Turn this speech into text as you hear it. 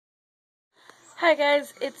Hi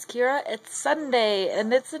guys, it's Kira. It's Sunday,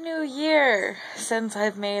 and it's a new year since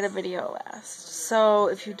I've made a video last. So,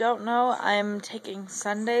 if you don't know, I'm taking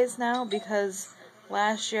Sundays now because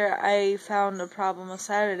last year I found a problem with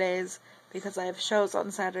Saturdays because I have shows on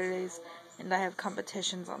Saturdays and I have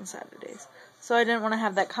competitions on Saturdays. So I didn't want to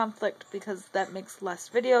have that conflict because that makes less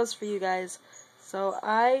videos for you guys. So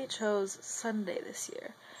I chose Sunday this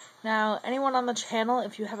year. Now, anyone on the channel,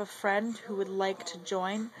 if you have a friend who would like to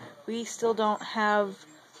join, we still don't have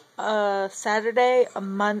a Saturday, a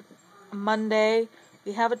Monday,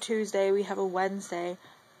 we have a Tuesday, we have a Wednesday,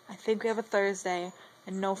 I think we have a Thursday,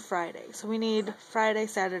 and no Friday. So we need Friday,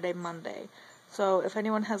 Saturday, Monday. So if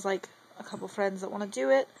anyone has like a couple friends that want to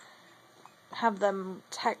do it, have them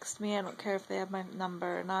text me. I don't care if they have my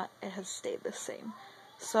number or not, it has stayed the same.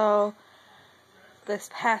 So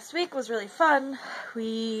this past week was really fun.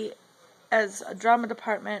 We, as a drama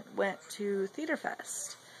department, went to Theater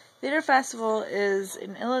Fest. Theater Festival is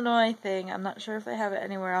an Illinois thing. I'm not sure if they have it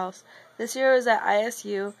anywhere else. This year it was at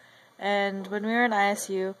ISU, and when we were in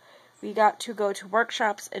ISU, we got to go to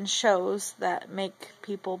workshops and shows that make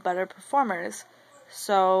people better performers.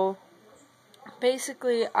 So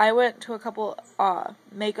basically, I went to a couple I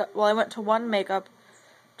went to one makeup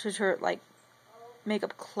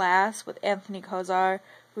class with Anthony Kozar,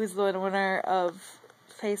 who's the winner of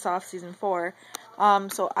Face Off Season 4.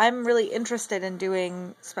 So I'm really interested in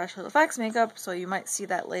doing special effects makeup, so you might see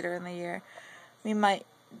that later in the year. We might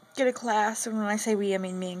get a class, and when I say we, I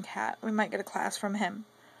mean me and Kat. We might get a class from him.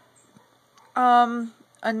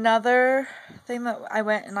 Another thing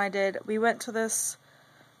that we went to this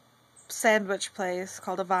sandwich place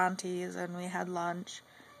called Avanti's, and we had lunch.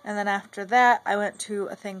 And then after that, I went to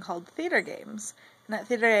a thing called Theater Games. And at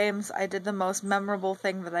Theater Games, I did the most memorable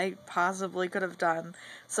thing that I possibly could have done.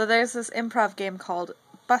 So there's this improv game called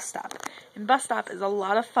Bus Stop. And Bus Stop is a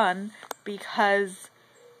lot of fun because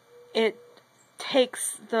it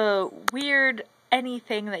takes the weird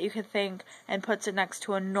anything that you could think and puts it next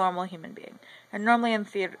to a normal human being. And normally in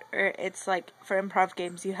theater, it's like, for improv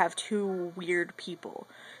games, you have two weird people.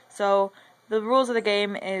 So the rules of the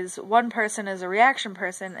game is one person is a reaction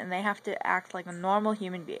person, and they have to act like a normal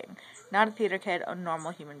human being. Not a theater kid, a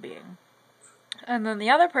normal human being. And then the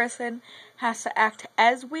other person has to act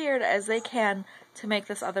as weird as they can to make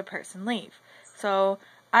this other person leave. So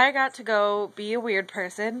I got to go be a weird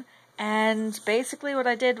person, and basically what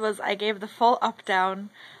I did was I gave the full up-down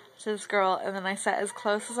to this girl, and then I sat as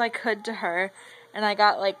close as I could to her, and I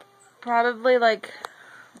got probably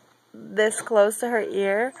this close to her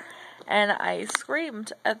ear, and I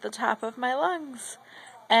screamed at the top of my lungs.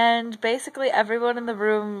 And basically everyone in the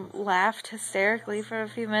room laughed hysterically for a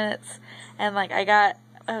few minutes, and I got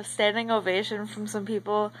a standing ovation from some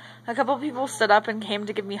people. A couple people stood up and came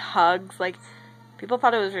to give me hugs. People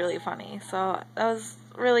thought it was really funny, so that was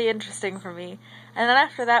really interesting for me. And then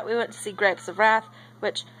after that we went to see Grapes of Wrath,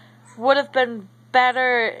 which would have been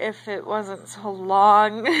better if it wasn't so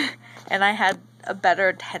long and I had a better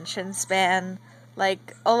attention span.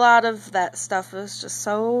 A lot of that stuff was just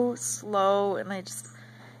so slow, and it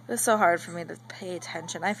was so hard for me to pay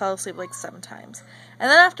attention. I fell asleep 7 times.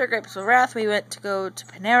 And then after Grapes of Wrath, we went to go to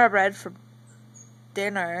Panera Bread for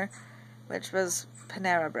dinner, which was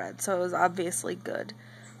Panera Bread, so it was obviously good.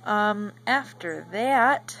 After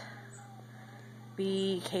that,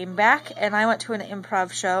 we came back, and I went to an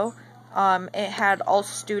improv show. It had all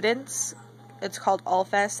students. It's called All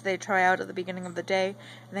Fest. They try out at the beginning of the day,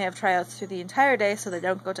 and they have tryouts through the entire day, so they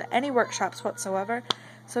don't go to any workshops whatsoever.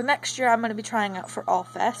 So next year I'm going to be trying out for All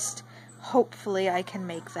Fest. Hopefully I can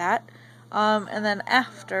make that. And then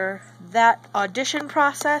after that audition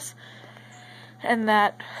process and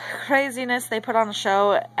that craziness, they put on a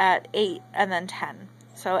show at 8 and then 10.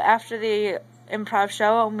 So after the improv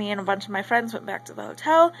show, me and a bunch of my friends went back to the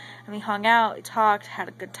hotel, and we hung out, we talked, had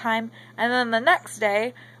a good time. And then the next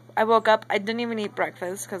day, I woke up, I didn't even eat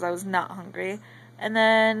breakfast because I was not hungry, and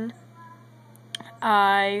then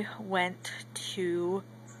I went to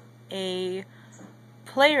a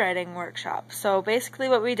playwriting workshop. So basically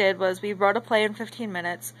what we did was we wrote a play in 15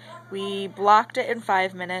 minutes, we blocked it in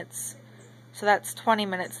 5 minutes, so that's 20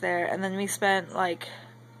 minutes there, and then we spent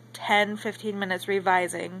 10-15 minutes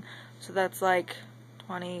revising, so that's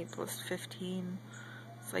 20 plus 15,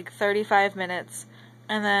 it's 35 minutes,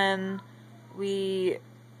 and then we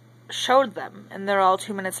showed them, and they're all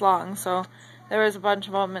 2 minutes long, so there was a bunch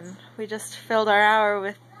of them, and we just filled our hour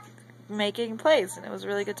with making plays, and it was a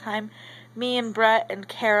really good time. Me and Brett and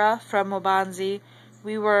Kara from Wabanzi,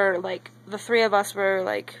 we were the 3 of us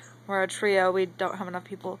were we're a trio, we don't have enough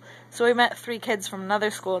people, so we met 3 kids from another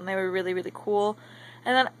school, and they were really, really cool.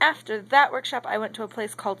 And then after that workshop, I went to a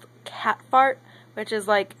place called Cat Fart, which is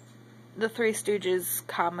like the Three Stooges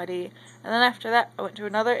comedy. And then after that, I went to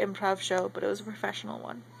another improv show, but it was a professional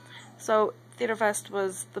one. So Theater Fest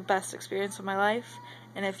was the best experience of my life,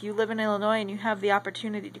 and if you live in Illinois and you have the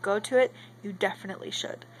opportunity to go to it, you definitely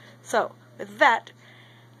should. So, with that,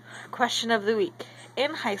 question of the week.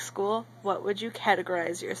 In high school, what would you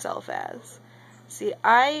categorize yourself as? See,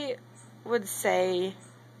 I would say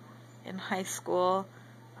in high school,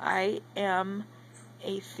 I am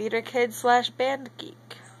a theater kid / band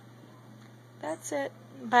geek. That's it.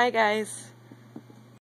 Bye, guys.